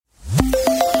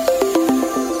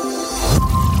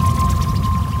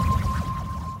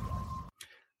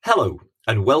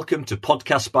and welcome to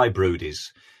Podcast by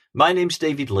Brodies. My name's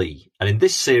David Lee, and in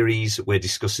this series we're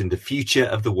discussing the future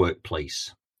of the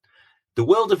workplace. The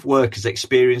world of work has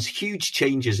experienced huge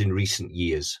changes in recent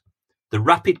years. The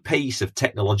rapid pace of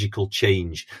technological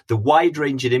change, the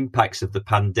wide-ranging impacts of the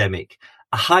pandemic,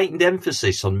 a heightened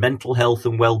emphasis on mental health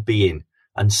and well-being,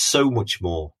 and so much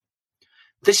more.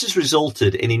 This has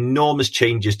resulted in enormous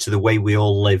changes to the way we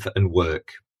all live and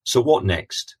work. So what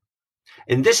next?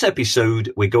 In this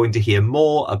episode, we're going to hear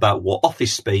more about what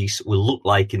office space will look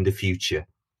like in the future.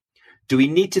 Do we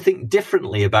need to think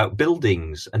differently about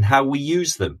buildings and how we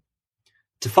use them?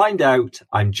 To find out,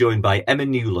 I'm joined by Emma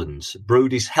Newlands,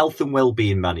 Brodie's Health and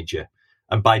Wellbeing Manager,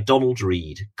 and by Donald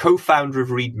Reid, co-founder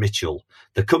of Reid Mitchell,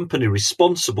 the company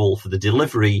responsible for the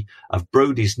delivery of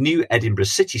Brodie's new Edinburgh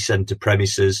City Centre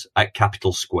premises at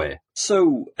Capital Square.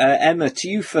 So, Emma, to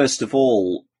you first of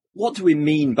all, what do we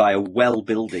mean by a well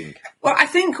building? Well, I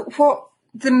think what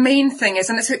the main thing is,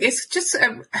 and it's just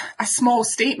a small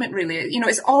statement really,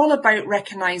 it's all about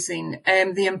recognising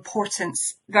the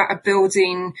importance that a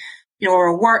building, or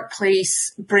a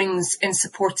workplace brings in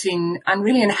supporting and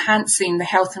really enhancing the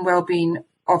health and well-being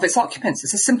of its occupants.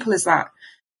 It's as simple as that.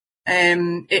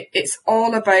 It's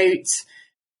all about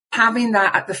having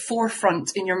that at the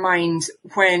forefront in your mind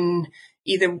when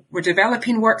either we're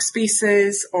developing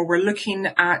workspaces or we're looking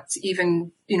at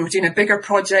even, doing a bigger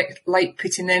project like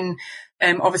putting in,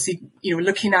 obviously,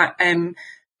 looking at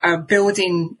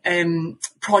building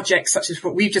projects such as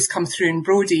what we've just come through in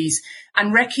Brodie's,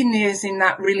 and recognising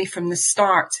that really from the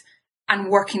start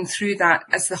and working through that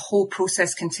as the whole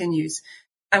process continues.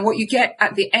 And what you get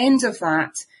at the end of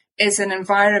that is an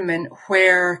environment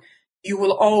where you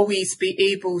will always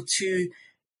be able to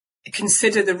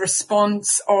consider the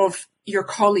response of your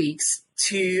colleagues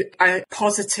to a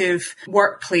positive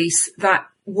workplace that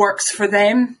works for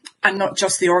them and not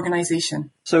just the organisation.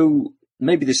 So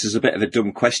maybe this is a bit of a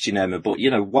dumb question, Emma, but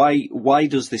why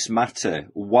does this matter?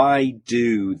 Why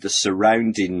do the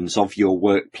surroundings of your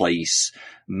workplace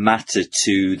matter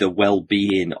to the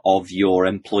well-being of your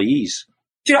employees?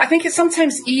 I think it's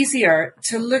sometimes easier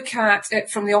to look at it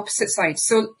from the opposite side.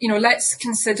 So, let's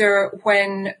consider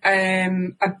when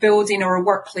a building or a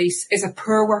workplace is a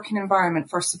poor working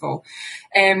environment, first of all,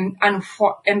 and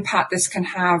what impact this can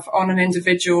have on an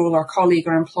individual or colleague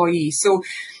or employee. So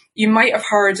you might have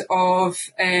heard of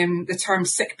the term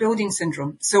sick building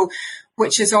syndrome. So,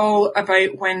 which is all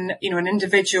about when, an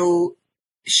individual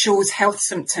shows health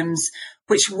symptoms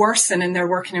which worsen in their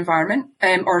working environment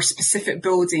or a specific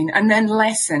building and then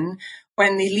lessen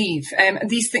when they leave.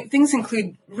 These things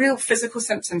include real physical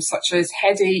symptoms such as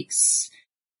headaches,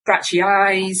 scratchy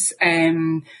eyes,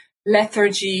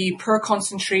 lethargy, poor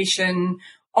concentration,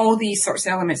 all these sorts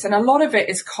of elements. And a lot of it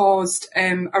is caused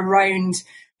around,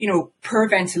 poor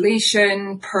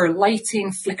ventilation, poor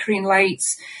lighting, flickering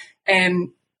lights,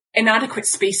 inadequate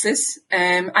spaces,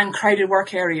 and crowded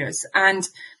work areas. And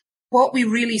what we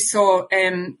really saw,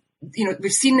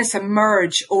 we've seen this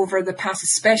emerge over the past,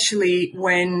 especially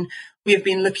when we have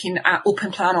been looking at open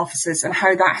plan offices and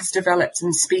how that has developed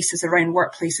in spaces around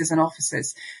workplaces and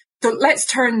offices. So let's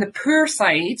turn the poor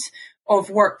side of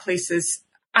workplaces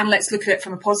and let's look at it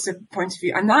from a positive point of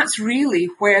view. And that's really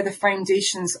where the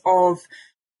foundations of,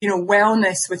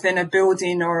 wellness within a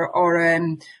building or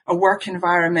a work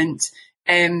environment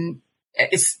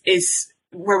is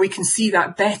where we can see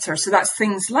that better. So that's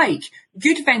things like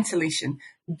good ventilation,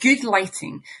 good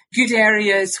lighting, good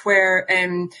areas where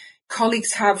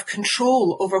colleagues have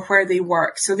control over where they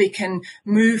work. So they can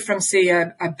move from, say,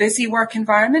 a busy work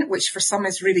environment, which for some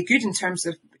is really good in terms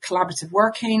of collaborative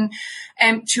working,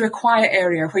 to a quiet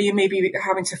area where you may be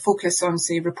having to focus on,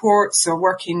 say, reports or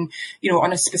working,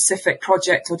 on a specific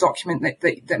project or document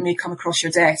that may come across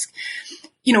your desk.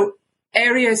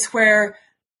 Areas where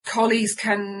colleagues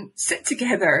can sit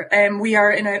together. We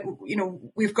are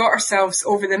we've got ourselves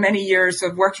over the many years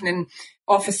of working in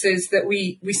offices that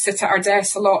we sit at our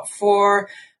desks a lot for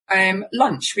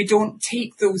lunch. We don't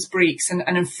take those breaks and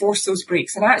enforce those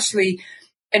breaks. And actually,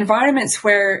 environments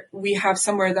where we have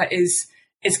somewhere that is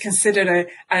considered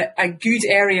a good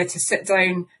area to sit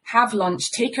down, have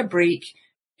lunch, take a break,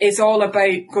 is all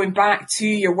about going back to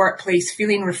your workplace,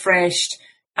 feeling refreshed,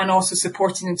 and also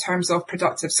supporting in terms of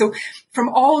productive. So from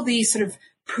all these sort of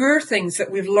poor things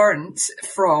that we've learned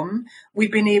from,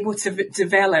 we've been able to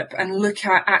develop and look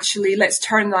at actually, let's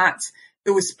turn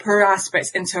those poor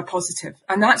aspects into a positive.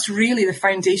 And that's really the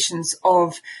foundations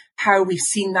of how we've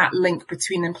seen that link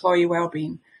between employee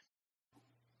wellbeing.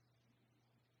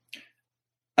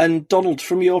 And Donald,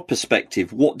 from your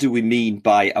perspective, what do we mean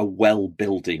by a well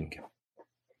building?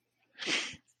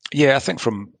 Yeah, I think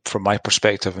from my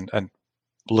perspective, and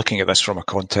looking at this from a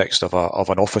context of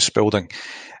an office building,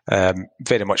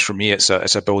 very much for me, it's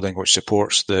a building which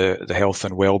supports the health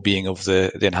and well-being of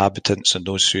the inhabitants and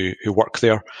those who work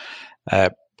there.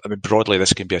 Broadly,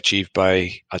 this can be achieved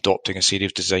by adopting a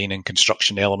series of design and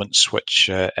construction elements which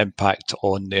impact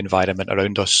on the environment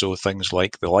around us. So things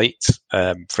like the light,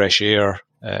 fresh air,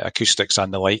 acoustics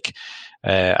and the like,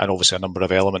 and obviously a number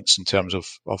of elements in terms of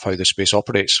how the space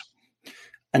operates.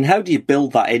 And how do you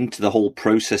build that into the whole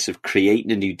process of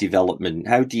creating a new development?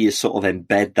 How do you sort of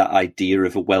embed that idea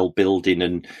of a well building,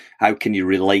 and how can you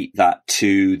relate that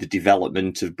to the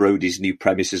development of Brodie's new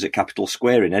premises at Capitol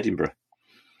Square in Edinburgh?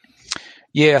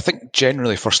 Yeah, I think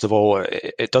generally, first of all,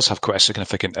 it does have quite a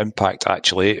significant impact,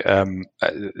 actually.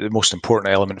 The most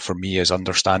important element for me is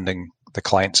understanding the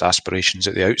client's aspirations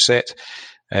at the outset.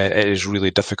 It is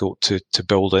really difficult to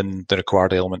build in the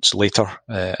required elements later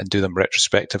and do them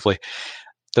retrospectively.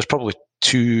 There's probably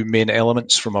two main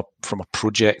elements from a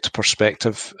project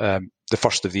perspective. The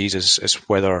first of these is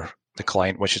whether the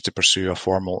client wishes to pursue a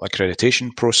formal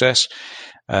accreditation process.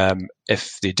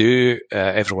 If they do,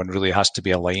 everyone really has to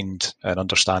be aligned and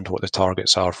understand what the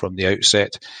targets are from the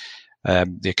outset.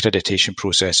 The accreditation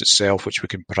process itself, which we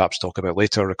can perhaps talk about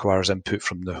later, requires input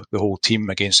from the whole team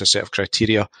against a set of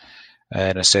criteria,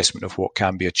 an assessment of what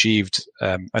can be achieved.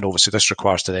 And obviously this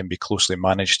requires to then be closely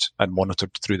managed and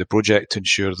monitored through the project to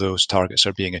ensure those targets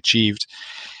are being achieved.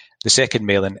 The second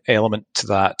main element to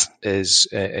that is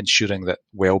ensuring that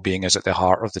well-being is at the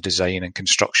heart of the design and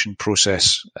construction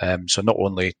process. So not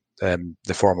only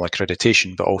the formal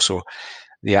accreditation, but also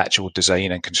the actual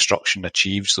design and construction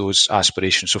achieves those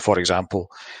aspirations. So for example,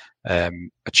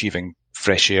 achieving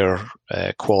fresh air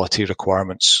quality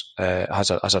requirements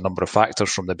has a number of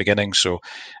factors from the beginning. So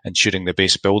ensuring the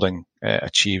base building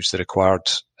achieves the required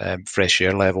fresh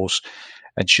air levels,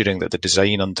 ensuring that the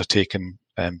design undertaken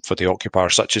for the occupier,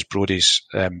 such as Brodie's,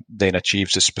 then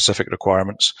achieves the specific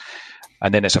requirements.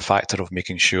 And then it's a factor of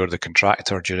making sure the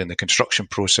contractor during the construction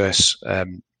process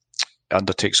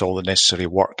undertakes all the necessary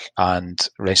work and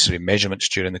necessary measurements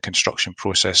during the construction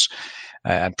process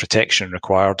and protection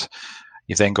required.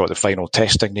 You've then got the final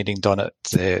testing needing done at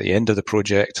the end of the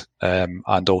project,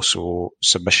 and also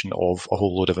submission of a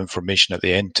whole load of information at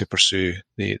the end to pursue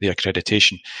the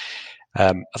accreditation.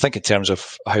 I think in terms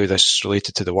of how this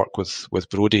related to the work with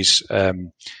Brodie's,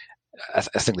 I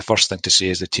think the first thing to say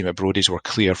is the team at Brodie's were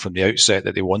clear from the outset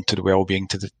that they wanted wellbeing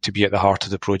to be at the heart of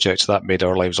the project, so that made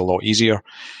our lives a lot easier.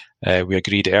 We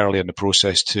agreed early in the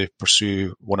process to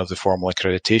pursue one of the formal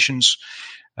accreditations,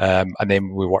 and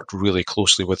then we worked really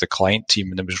closely with the client team,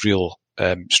 and there was real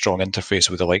strong interface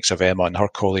with the likes of Emma and her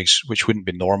colleagues, which wouldn't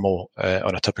be normal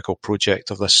on a typical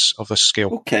project of this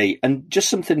scale. Okay, and just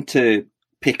something to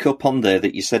pick up on there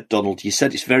that you said, Donald. You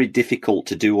said it's very difficult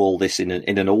to do all this in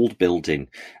an old building.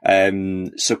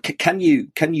 So can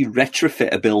you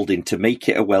retrofit a building to make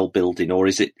it a well building, or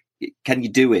can you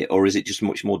do it, or is it just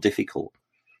much more difficult?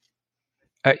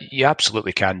 You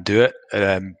absolutely can do it,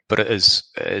 but it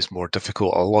is more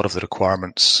difficult. A lot of the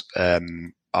requirements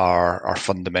are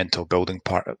fundamental building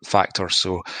factors.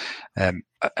 So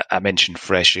I mentioned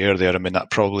fresh air there. I mean,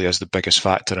 that probably is the biggest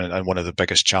factor and one of the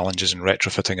biggest challenges in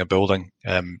retrofitting a building.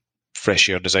 Fresh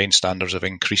air design standards have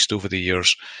increased over the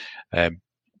years,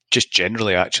 just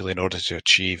generally actually in order to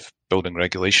achieve building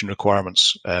regulation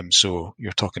requirements. So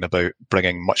you're talking about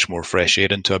bringing much more fresh air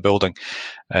into a building,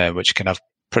 which can have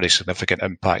pretty significant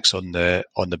impacts on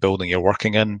the building you're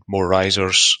working in, more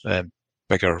risers,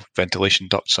 bigger ventilation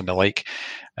ducts and the like.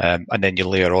 And then you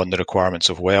layer on the requirements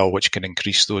of well, which can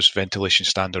increase those ventilation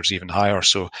standards even higher.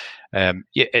 So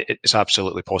it's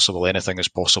absolutely possible. Anything is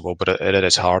possible, but it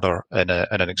is harder in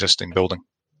an existing building.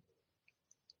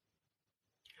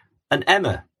 And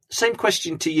Emma, same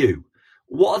question to you.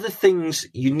 What are the things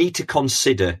you need to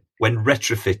consider when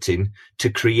retrofitting to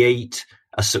create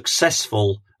a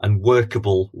successful and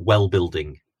workable well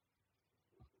building?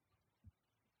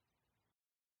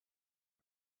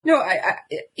 No,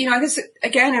 this is,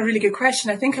 again, a really good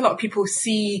question. I think a lot of people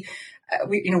see,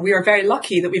 we are very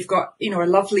lucky that we've got, a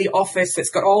lovely office that's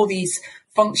got all these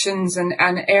functions and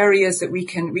areas that we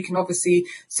can obviously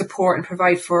support and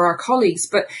provide for our colleagues.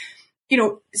 But,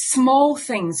 small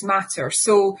things matter.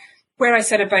 So where I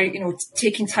said about,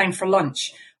 taking time for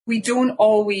lunch, we don't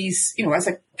always, as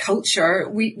a culture,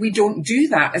 we don't do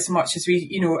that as much as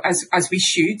we, as we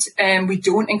should. And we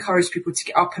don't encourage people to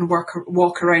get up and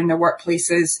walk around their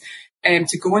workplaces.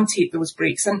 to go and take those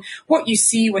breaks. And what you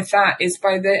see with that is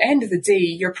by the end of the day,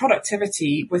 your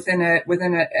productivity within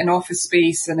an office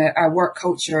space and a work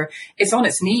culture is on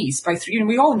its knees by 3. And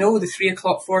we all know the 3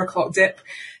 o'clock, 4 o'clock dip,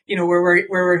 where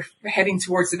we're heading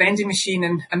towards the vending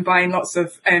machine and buying lots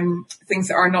of things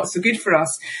that are not so good for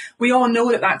us. We all know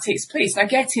that takes place. Now,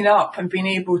 getting up and being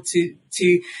able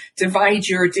to divide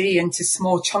your day into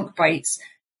small chunk bites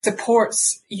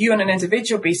supports you on an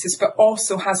individual basis, but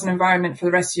also has an environment for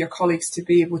the rest of your colleagues to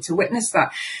be able to witness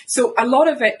that. So a lot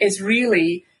of it is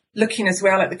really looking as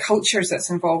well at the cultures that's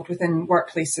involved within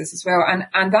workplaces as well.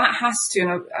 And that has to,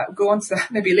 and I'll go on to that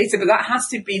maybe later, but that has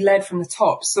to be led from the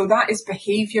top. So that is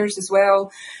behaviours as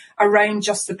well around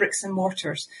just the bricks and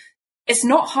mortars. It's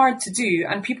not hard to do,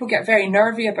 and people get very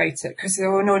nervy about it because,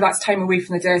 oh no, that's time away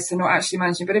from the desk, they're not actually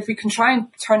managing. But if we can try and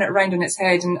turn it around on its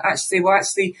head and actually say, well,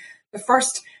 actually, the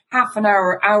first half an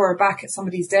hour back at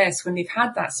somebody's desk when they've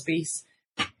had that space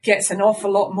gets an awful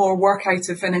lot more work out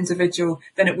of an individual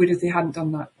than it would if they hadn't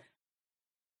done that.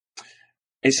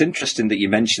 It's interesting that you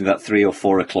mentioned that 3 or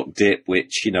 4 o'clock dip,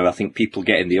 which, I think people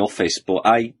get in the office, but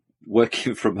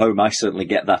working from home, I certainly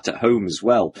get that at home as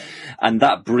well. And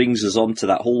that brings us on to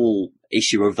that whole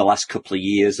issue over the last couple of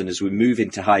years. And as we move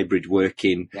into hybrid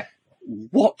working,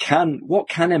 what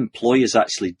can employers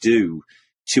actually do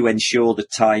to ensure the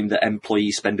time that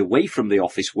employees spend away from the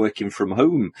office working from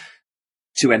home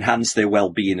to enhance their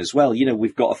well-being as well?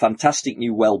 We've got a fantastic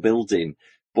new well building,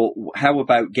 but how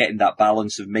about getting that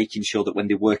balance of making sure that when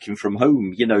they're working from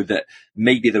home, that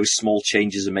maybe those small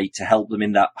changes are made to help them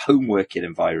in that home working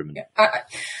environment?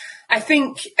 I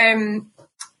think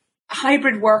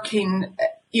hybrid working,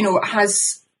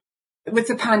 has, with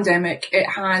the pandemic, it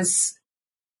has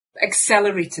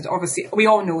accelerated. Obviously, we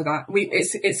all know that.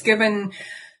 It's given,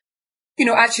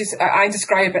 actually, I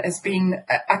describe it as being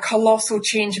a colossal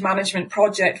change management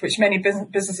project, which many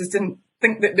businesses didn't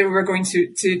think that they were going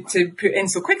to put in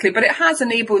so quickly. But it has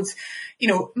enabled,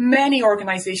 many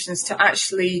organisations to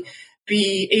actually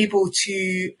be able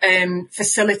to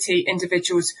facilitate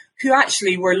individuals who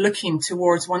actually were looking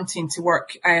towards wanting to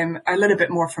work a little bit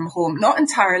more from home. Not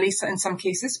entirely, so in some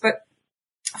cases, but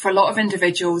for a lot of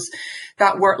individuals,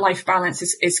 that work-life balance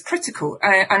is critical.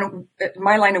 And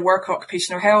my line of work,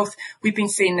 occupational health, we've been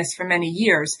saying this for many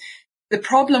years. The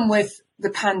problem with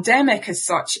the pandemic as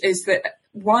such is that,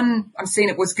 one, I'm saying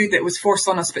it was good that it was forced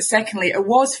on us, but secondly, it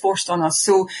was forced on us.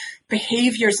 So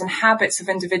behaviours and habits of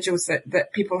individuals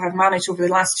that people have managed over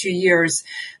the last 2 years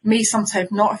may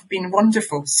sometimes not have been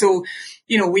wonderful. So,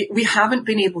 we haven't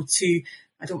been able to,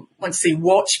 I don't want to say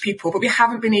watch people, but we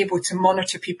haven't been able to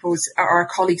monitor our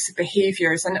colleagues'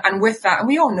 behaviours. And with that, and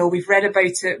we all know, we've read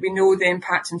about it, we know the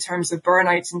impact in terms of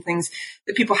burnouts and things,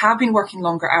 that people have been working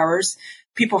longer hours.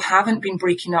 People haven't been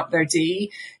breaking up their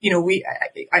day.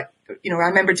 I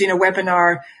remember doing a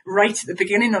webinar right at the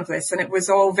beginning of this, and it was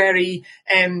all very,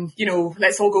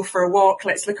 let's all go for a walk,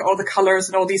 let's look at all the colours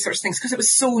and all these sorts of things, because it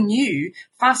was so new.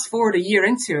 Fast forward a year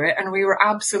into it, and we were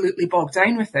absolutely bogged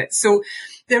down with it. So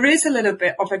there is a little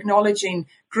bit of acknowledging,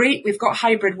 great, we've got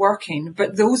hybrid working,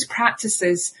 but those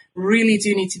practices really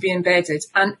do need to be embedded.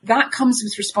 And that comes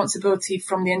with responsibility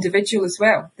from the individual as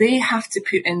well. They have to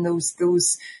put in those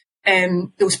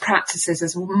practices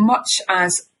as much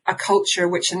as a culture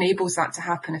which enables that to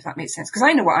happen, if that makes sense. Because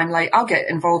I know what I'm like. I'll get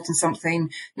involved in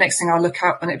something. Next thing I'll look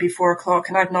up and it'll be 4 o'clock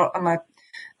and my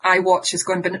iWatch is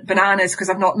going bananas because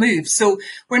I've not moved. So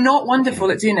we're not wonderful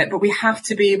at doing it, but we have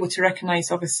to be able to recognise,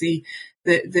 obviously,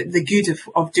 the good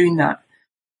of doing that.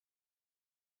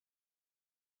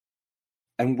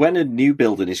 And when a new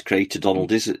building is created,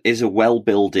 Donald, is a well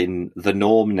building the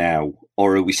norm now,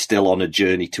 or are we still on a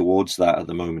journey towards that at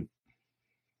the moment?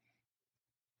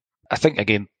 I think,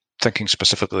 again, thinking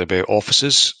specifically about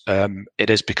offices, it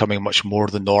is becoming much more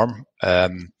the norm.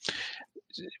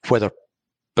 Whether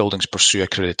buildings pursue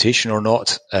accreditation or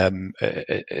not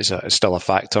is still a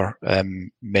factor.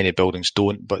 Many buildings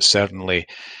don't, but certainly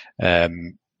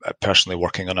personally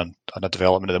working on a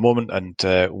development at the moment, and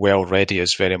well ready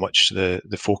is very much the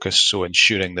focus. So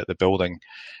ensuring that the building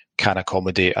can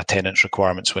accommodate a tenant's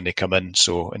requirements when they come in.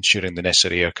 So ensuring the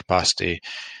necessary air capacity,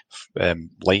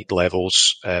 light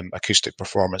levels, acoustic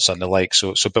performance and the like.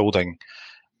 So building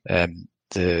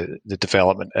the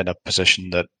development in a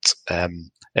position that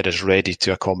it is ready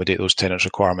to accommodate those tenants'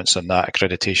 requirements and that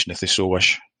accreditation if they so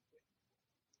wish.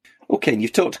 Okay, and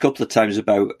you've talked a couple of times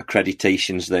about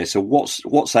accreditations there. So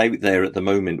what's out there at the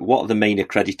moment? What are the main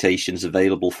accreditations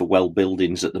available for well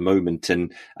buildings at the moment,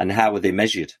 and how are they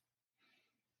measured?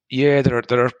 Yeah, there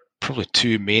are probably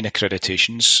two main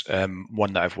accreditations.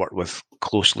 One that I've worked with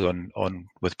closely on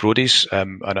with Brodie's,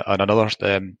 and another,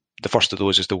 The first of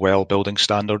those is the WELL Building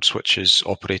Standards, which is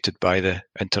operated by the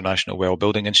International Well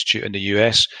Building Institute in the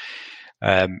US.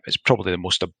 It's probably the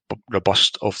most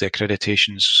robust of the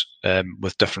accreditations,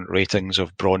 with different ratings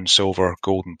of bronze, silver,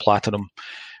 gold and platinum.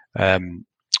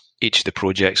 Each of the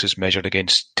projects is measured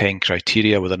against 10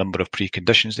 criteria with a number of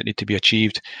preconditions that need to be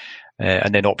achieved,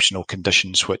 and then optional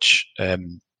conditions which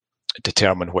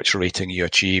determine which rating you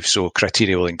achieve. So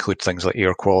criteria will include things like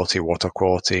air quality, water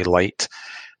quality, light,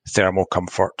 thermal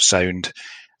comfort, sound.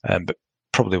 But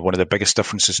probably one of the biggest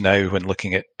differences now when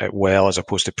looking at WELL as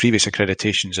opposed to previous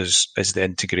accreditations is the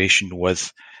integration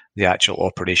with the actual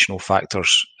operational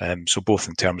factors. So both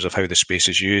in terms of how the space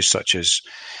is used, such as,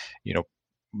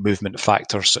 movement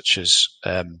factors, such as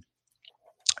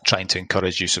trying to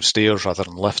encourage use of stairs rather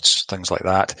than lifts, things like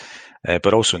that.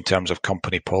 But also in terms of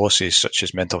company policies, such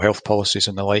as mental health policies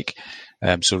and the like.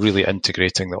 So really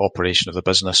integrating the operation of the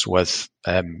business with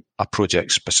a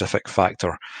project-specific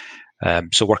factor.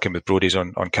 So working with Brodie's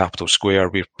on Capital Square,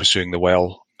 we're pursuing the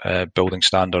WELL building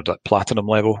standard at platinum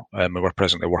level. And we're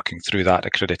presently working through that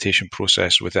accreditation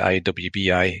process with the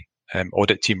IWBI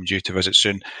audit team due to visit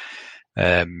soon,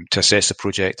 to assess the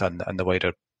project and the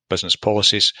wider business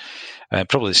policies.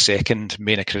 Probably the second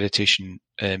main accreditation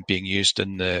being used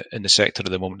in the sector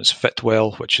at the moment is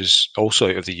Fitwel, which is also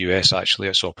out of the US. Actually,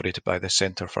 it's operated by the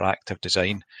Centre for Active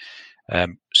Design.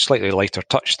 Slightly lighter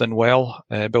touch than WELL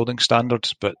building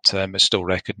standards, but it's still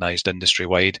recognised industry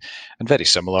wide and very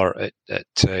similar.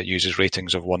 It uses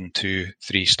ratings of 1, 2,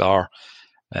 3 star,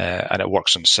 and it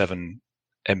works on 7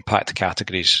 impact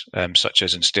categories, such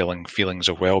as instilling feelings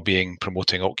of well-being,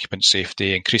 promoting occupant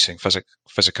safety, increasing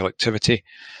physical activity.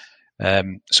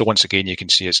 So once again, you can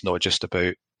see it's not just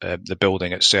about the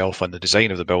building itself and the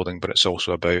design of the building, but it's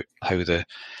also about how the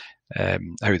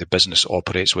business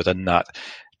operates within that.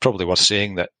 Probably worth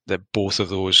saying that both of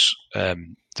those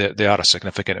they are a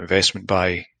significant investment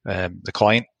by the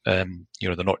client. They're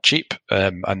not cheap,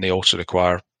 and they also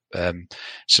require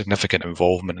significant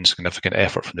involvement and significant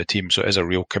effort from the team. So it is a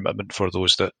real commitment for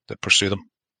those that pursue them.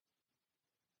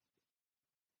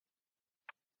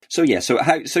 So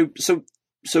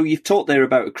you've talked there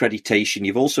about accreditation.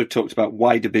 You've also talked about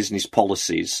wider business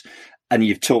policies, and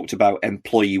you've talked about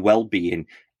employee well-being.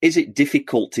 Is it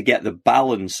difficult to get the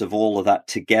balance of all of that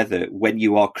together when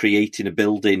you are creating a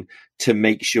building to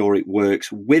make sure it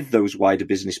works with those wider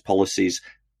business policies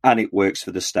and it works for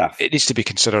the staff? It needs to be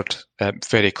considered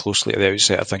very closely at the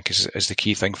outset, I think, is the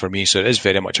key thing for me. So it is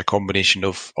very much a combination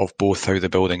of both how the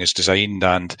building is designed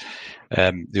and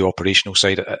the operational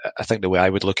side. I think the way I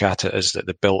would look at it is that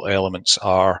the built elements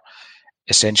are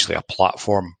essentially a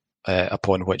platform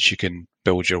upon which you can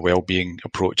build your well-being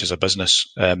approach as a business.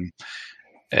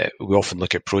 We often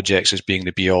look at projects as being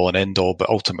the be-all and end-all, but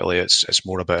ultimately it's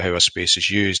more about how a space is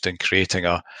used and creating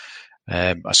a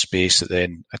space that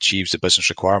then achieves the business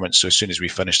requirements. So as soon as we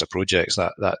finish the projects,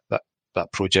 that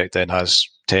project then has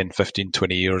 10, 15,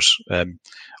 20 years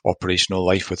operational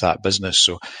life with that business.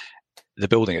 So the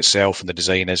building itself and the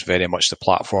design is very much the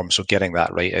platform. So getting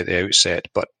that right at the outset.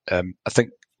 But I think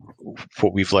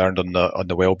what we've learned on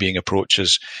the well-being approach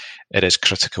is it is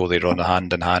critical they run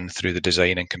hand in hand through the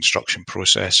design and construction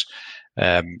process.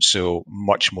 So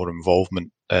much more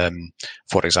involvement,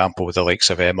 for example, with the likes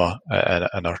of Emma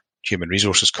and our human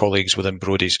resources colleagues within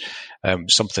Brodie's,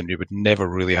 something we would never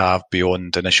really have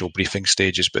beyond initial briefing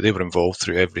stages, but they were involved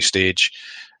through every stage,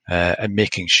 and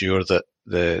making sure that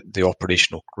the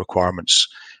operational requirements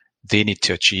they need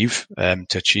to achieve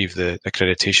the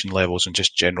accreditation levels and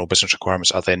just general business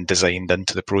requirements are then designed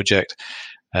into the project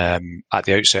at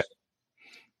the outset.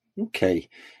 Okay.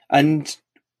 And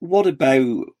what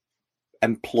about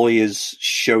employers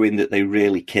showing that they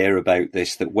really care about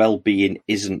this, that well-being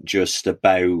isn't just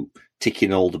about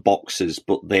ticking all the boxes,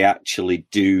 but they actually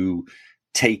do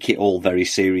take it all very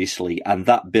seriously, and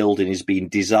that building is being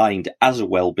designed as a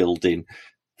well building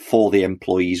for the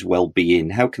employees' well-being?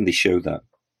 How can they show that?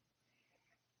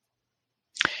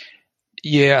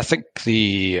 Yeah, I think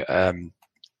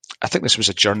this was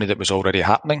a journey that was already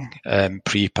happening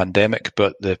pre-pandemic,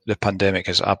 but the pandemic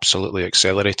has absolutely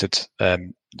accelerated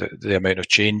the amount of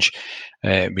change.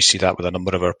 We see that with a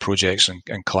number of our projects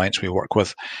and clients we work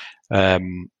with. I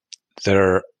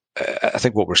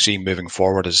think what we're seeing moving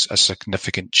forward is a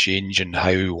significant change in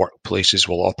how workplaces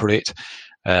will operate.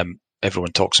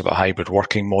 Everyone talks about hybrid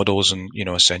working models, and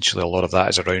essentially a lot of that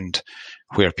is around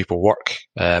where people work.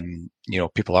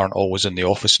 People aren't always in the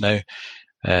office now.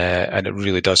 And it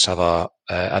really does have a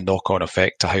knock-on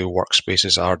effect to how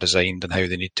workspaces are designed and how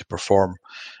they need to perform.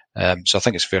 So I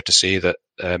think it's fair to say that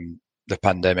the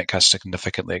pandemic has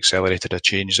significantly accelerated a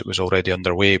change that was already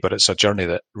underway, but it's a journey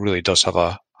that really does have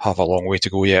a have a long way to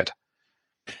go yet.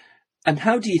 And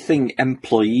how do you think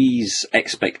employees'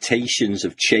 expectations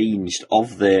have changed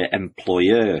of their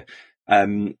employer?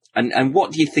 And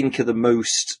what do you think are the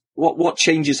most, what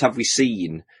changes have we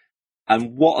seen?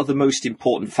 And what are the most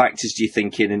important factors, do you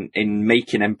think, in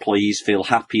making employees feel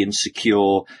happy and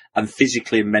secure and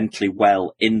physically and mentally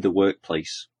well in the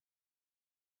workplace?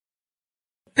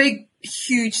 Big,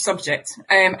 huge subject.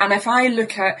 And if I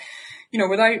look at,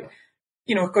 without,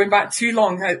 going back too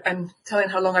long and telling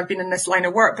how long I've been in this line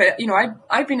of work, but,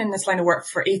 I've been in this line of work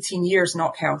for 18 years,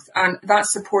 Knock Health, and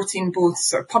that's supporting both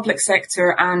sort of public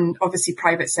sector and obviously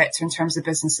private sector in terms of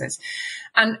businesses.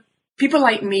 And people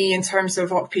like me, in terms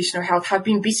of occupational health, have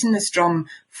been beating this drum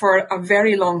for a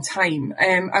very long time.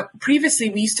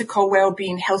 Previously, we used to call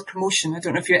wellbeing health promotion. I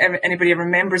don't know if anybody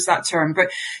remembers that term,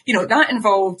 but, that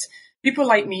involved people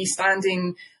like me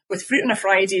standing with fruit on a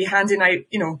Friday, handing out,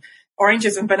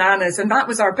 oranges and bananas. And that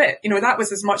was our bit. That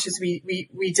was as much as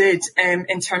we did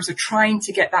in terms of trying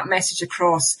to get that message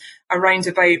across around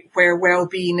about where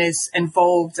wellbeing is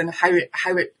involved and how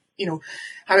we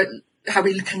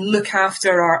can look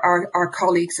after our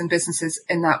colleagues and businesses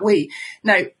in that way.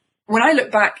 Now, when I look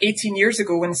back 18 years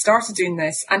ago when I started doing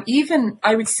this, and even,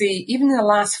 I would say, even in the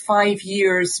last 5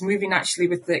 years, moving actually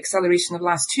with the acceleration of the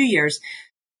last 2 years,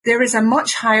 there is a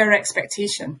much higher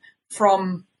expectation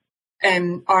from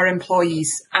our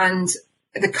employees and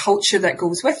the culture that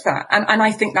goes with that. And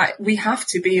I think that we have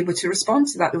to be able to respond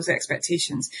to those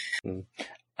expectations.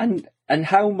 And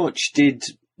how much did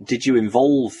you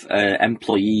involve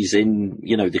employees in,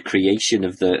 the creation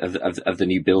of the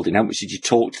new building? How much did you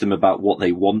talk to them about what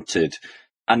they wanted?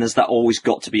 And has that always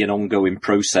got to be an ongoing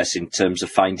process in terms of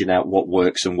finding out what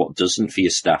works and what doesn't for your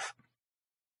staff?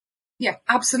 Yeah,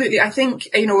 absolutely. I think,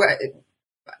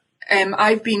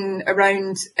 I've been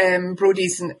around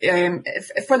Brodie's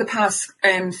for the past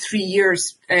 3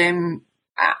 years,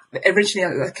 originally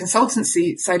on the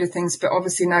consultancy side of things, but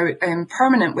obviously now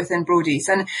permanent within Brodie's.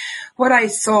 And what I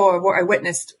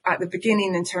witnessed at the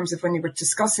beginning in terms of when we were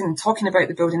discussing and talking about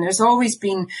the building, there's always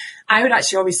been, I would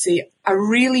actually always say, a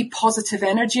really positive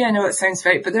energy. I know it sounds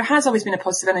very, but there has always been a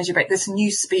positive energy about this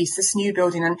new space, this new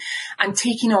building, and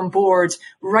taking on board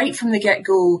right from the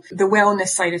get-go the wellness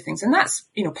side of things. And that's,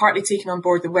 partly taking on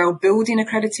board the well-building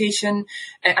accreditation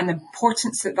and the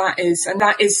importance that is. And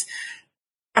that is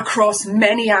across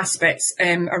many aspects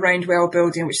around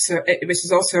well-building, which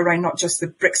is also around not just the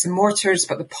bricks and mortars,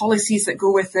 but the policies that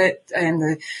go with it, and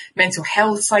the mental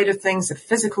health side of things, the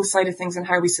physical side of things, and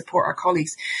how we support our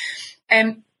colleagues.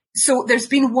 So there's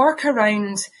been work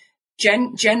around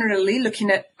generally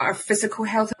looking at our physical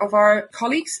health of our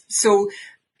colleagues. So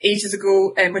ages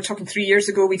ago, we're talking 3 years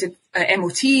ago, we did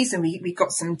MOTs, and we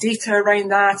got some data around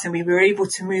that, and we were able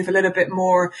to move a little bit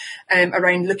more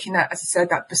around looking at, as I said,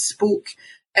 that bespoke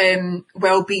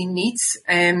well-being needs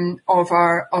of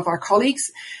our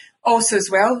colleagues. Also, as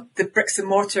well, the bricks and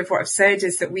mortar of what I've said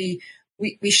is that we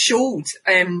showed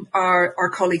our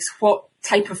colleagues what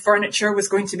type of furniture was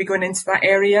going to be going into that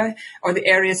area, or the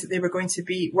areas that they were going to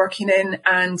be working in.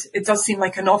 And it does seem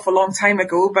like an awful long time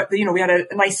ago, but we had a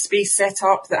nice space set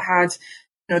up that had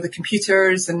the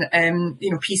computers and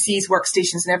PCs,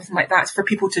 workstations, and everything like that for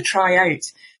people to try out.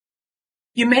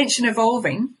 You mentioned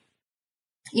evolving.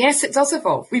 Yes, it does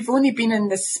evolve. We've only been in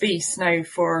this space now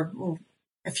for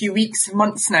a few weeks,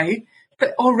 months now,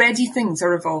 but already things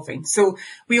are evolving. So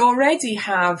we already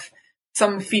have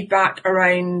some feedback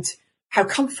around how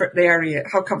comfortable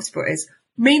it is.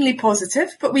 Mainly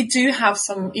positive, but we do have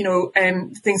some,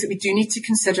 things that we do need to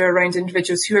consider around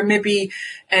individuals who are maybe,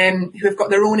 who have got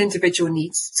their own individual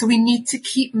needs. So we need to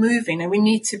keep moving, and we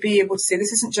need to be able to say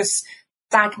this isn't just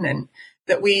stagnant.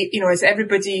 That we, as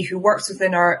everybody who works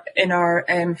within our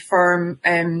firm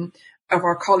of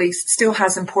our colleagues still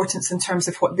has importance in terms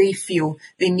of what they feel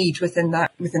they need within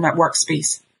that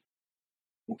workspace.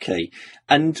 Okay,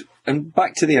 and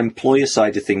back to the employer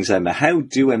side of things, Emma. How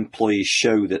do employees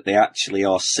show that they actually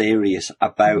are serious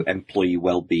about employee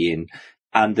well-being,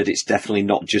 and that it's definitely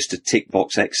not just a tick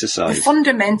box exercise? The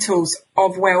fundamentals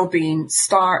of well-being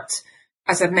start,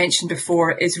 as I've mentioned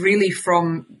before, is really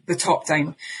from the top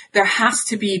down. There has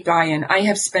to be buy-in. I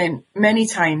have spent many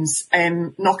times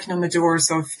knocking on the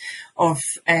doors of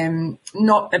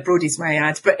not at Brodie's, may I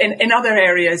add, but in other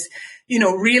areas,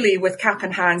 really with cap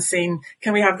in hand saying,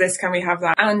 can we have this? Can we have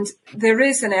that? And there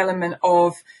is an element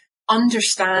of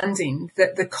understanding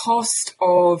that the cost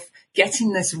of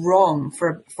getting this wrong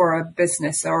for a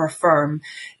business or a firm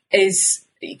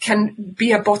can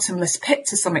be a bottomless pit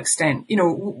to some extent.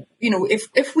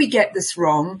 If we get this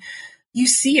wrong, you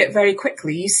see it very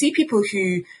quickly. You see people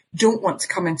who don't want to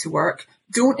come into work,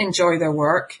 don't enjoy their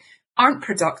work, aren't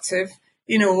productive,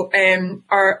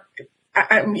 are,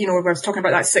 I was talking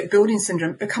about that sick building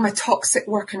syndrome, become a toxic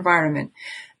work environment.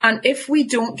 And if we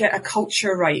don't get a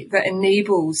culture right that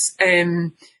enables,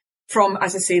 from,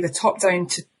 as I say, the top down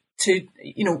to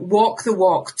walk the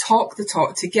walk, talk the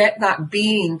talk, to get that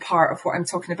being part of what I'm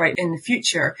talking about in the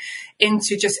future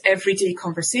into just everyday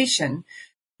conversation,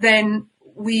 then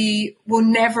we will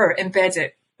never embed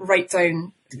it right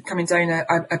down, coming down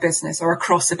a business or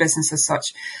across a business as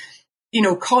such.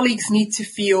 Colleagues need to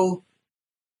feel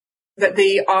that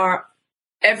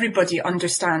everybody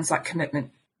understands that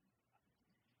commitment.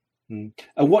 And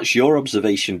what's your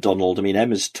observation, Donald? I mean,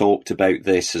 Emma's talked about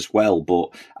this as well, but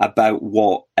about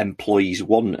what employees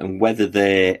want and whether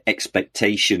their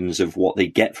expectations of what they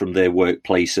get from their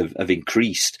workplace have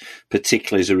increased,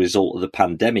 particularly as a result of the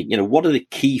pandemic. What are the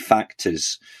key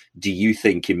factors, do you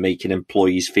think, in making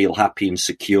employees feel happy and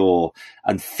secure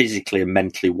and physically and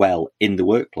mentally well in the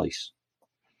workplace?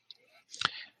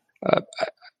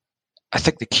 I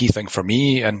think the key thing for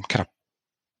me, and kind of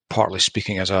partly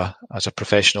speaking as a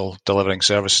professional delivering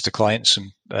services to clients,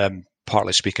 and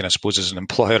partly speaking, I suppose, as an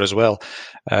employer as well,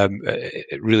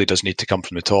 it really does need to come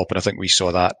from the top. And I think we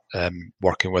saw that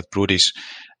working with Brodie's.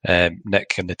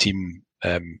 Nick and the team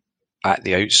at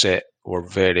the outset were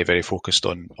very, very focused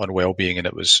on well-being, and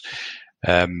it was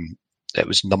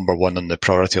number one on the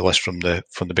priority list from the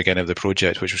beginning of the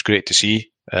project, which was great to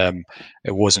see. It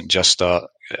wasn't just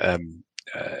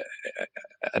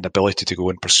an ability to go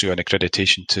and pursue an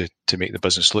accreditation to make the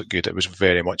business look good. It was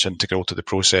very much integral to the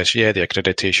process. Yeah, the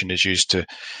accreditation is used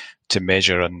to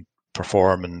measure and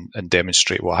perform and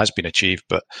demonstrate what has been achieved,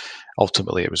 but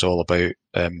ultimately it was all about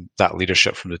that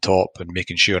leadership from the top and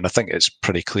making sure, and I think it's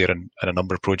pretty clear in a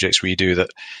number of projects we do,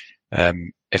 that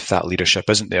if that leadership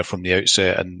isn't there from the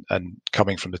outset and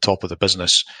coming from the top of the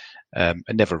business,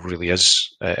 it never really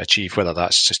is achieved, whether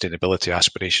that's sustainability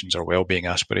aspirations or well-being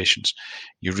aspirations.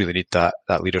 You really need that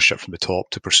leadership from the top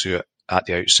to pursue it at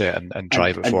the outset and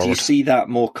drive it forward. Do you see that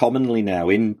more commonly now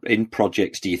in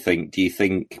projects, do you think? Do you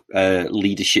think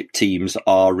leadership teams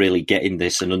are really getting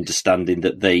this and understanding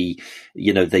that they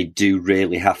do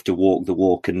really have to walk the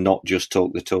walk and not just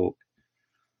talk the talk?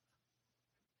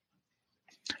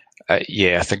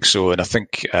 Yeah, I think so. And I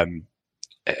think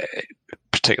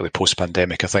particularly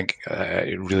post-pandemic, I think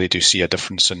you really do see a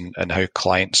difference in how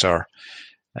clients are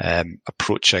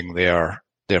approaching their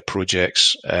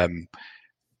projects.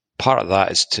 Part of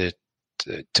that is to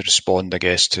respond, I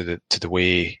guess, to the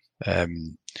way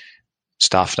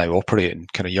staff now operate,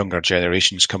 and kind of younger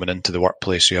generations coming into the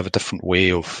workplace who have a different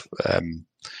way of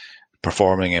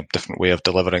performing, a different way of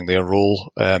delivering their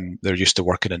role. They're used to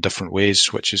working in different ways,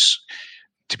 which is,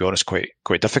 to be honest,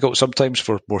 quite difficult sometimes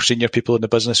for more senior people in the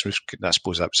business. I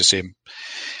suppose that was the same.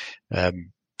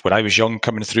 When I was young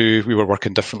coming through, we were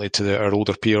working differently to our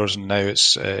older peers, and now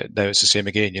it's the same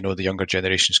again. The younger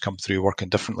generations come through working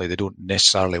differently. They don't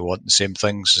necessarily want the same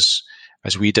things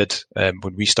as we did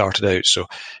when we started out. So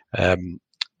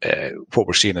what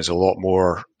we're seeing is a lot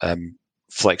more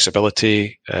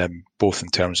flexibility, both in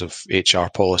terms of HR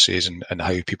policies and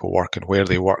how people work and where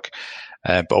they work.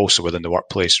 But also within the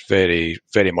workplace, very,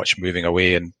 very much moving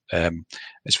away. And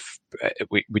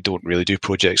we don't really do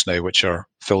projects now which are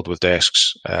filled with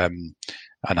desks and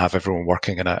have everyone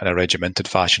working in a regimented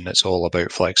fashion. It's all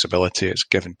about flexibility. It's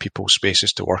giving people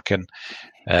spaces to work in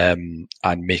and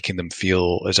making them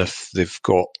feel as if they've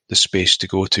got the space to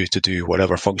go to do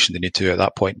whatever function they need to at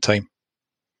that point in time.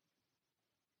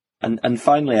 And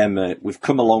finally, Emma, we've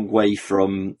come a long way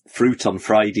from Fruit on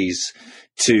Fridays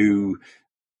to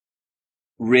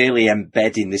really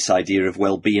embedding this idea of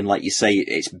well-being. Like you say,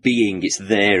 it's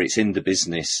there, it's in the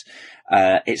business.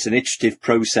 It's an iterative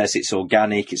process, it's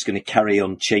organic, it's going to carry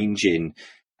on changing.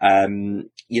 Do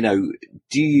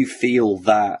you feel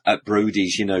that at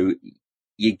Brodie's,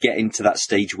 you get into that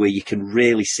stage where you can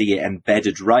really see it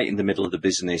embedded right in the middle of the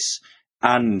business?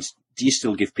 And do you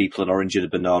still give people an orange and a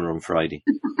banana on Friday?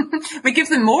 We give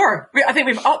them more. I think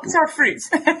we've upped our fruit.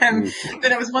 Then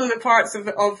it was one of the parts of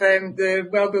the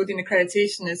well-building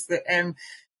accreditation is that I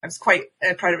was quite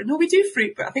proud of it. No, we do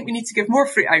fruit, but I think we need to give more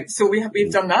fruit out. So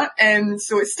we've done that.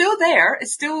 So it's still there.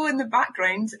 It's still in the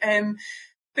background.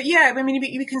 But yeah, I mean,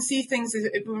 we can see things.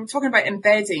 When we're talking about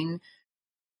embedding,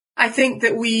 I think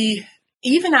that we,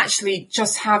 even actually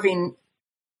just having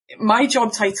my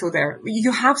job title there,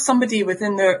 you have somebody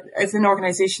within as an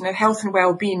organisation, a health and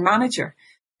well-being manager.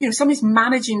 Somebody's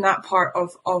managing that part of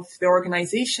the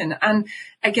organisation. And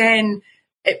again,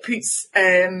 it puts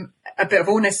a bit of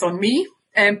onus on me.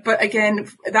 But again,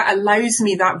 that allows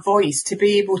me that voice to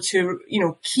be able to,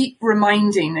 keep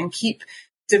reminding and keep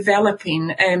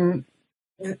developing,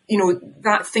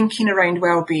 that thinking around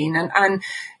well-being and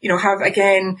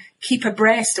keep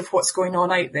abreast of what's going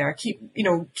on out there.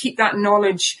 Keep that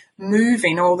knowledge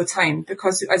moving all the time,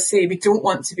 because I say we don't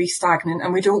want to be stagnant,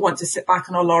 and we don't want to sit back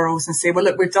on our laurels and say, well,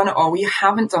 look, we've done it all. We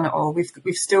haven't done it all.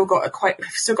 We've still got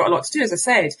a lot to do, as I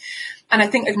said. And I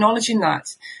think acknowledging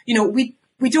that,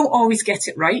 we don't always get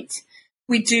it right.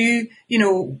 We do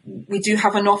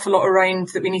have an awful lot around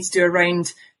that we need to do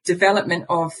around development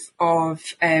of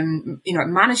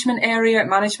management area, at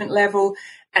management level,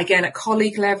 again, at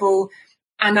colleague level.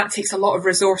 And that takes a lot of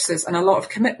resources and a lot of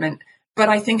commitment. But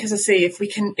I think, as I say, if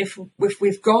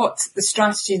we've got the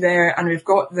strategy there and we've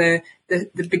got the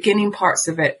beginning parts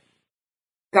of it,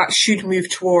 that should move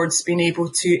towards being able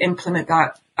to implement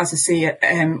that, as I say,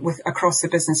 across the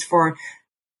business for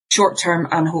short term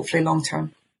and hopefully long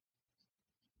term.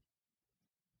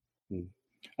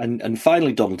 And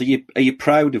finally, Donald, are you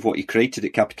proud of what you created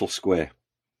at Capital Square?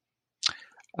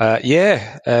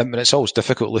 And it's always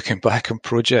difficult looking back on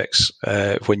projects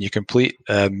when you complete.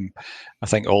 I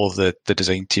think all of the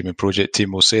design team and project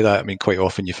team will say that. I mean, quite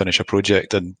often you finish a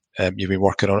project and you've been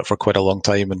working on it for quite a long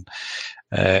time, and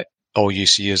all you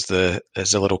see is the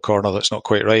little corner that's not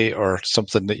quite right, or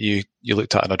something that you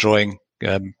looked at in a drawing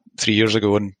 3 years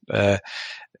ago and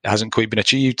hasn't quite been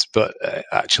achieved. But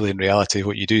actually, in reality,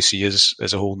 what you do see is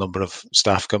a whole number of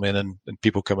staff come in and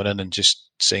people coming in and just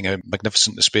saying how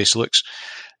magnificent the space looks.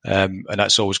 And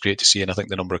that's always great to see. And I think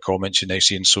the number of comments you now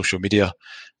see in social media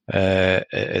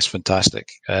is fantastic.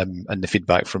 And the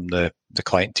feedback from the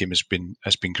client team has been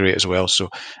great as well. So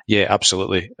yeah,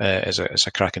 absolutely, it's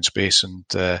a cracking space, and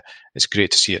it's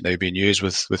great to see it now being used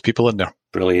with people in there.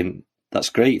 Brilliant. That's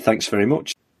great. Thanks very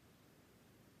much.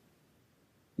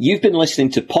 You've been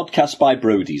listening to Podcast by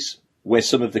Brodies, where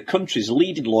some of the country's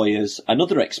leading lawyers and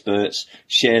other experts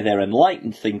share their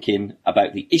enlightened thinking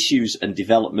about the issues and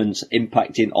developments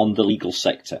impacting on the legal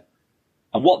sector,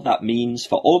 and what that means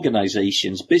for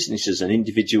organisations, businesses and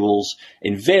individuals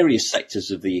in various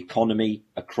sectors of the economy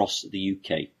across the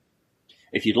UK.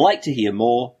 If you'd like to hear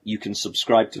more, you can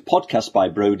subscribe to Podcast by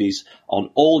Brodies on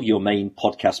all your main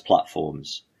podcast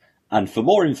platforms. And for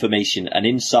more information and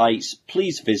insights,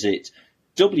 please visit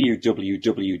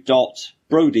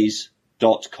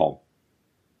www.brodies.com.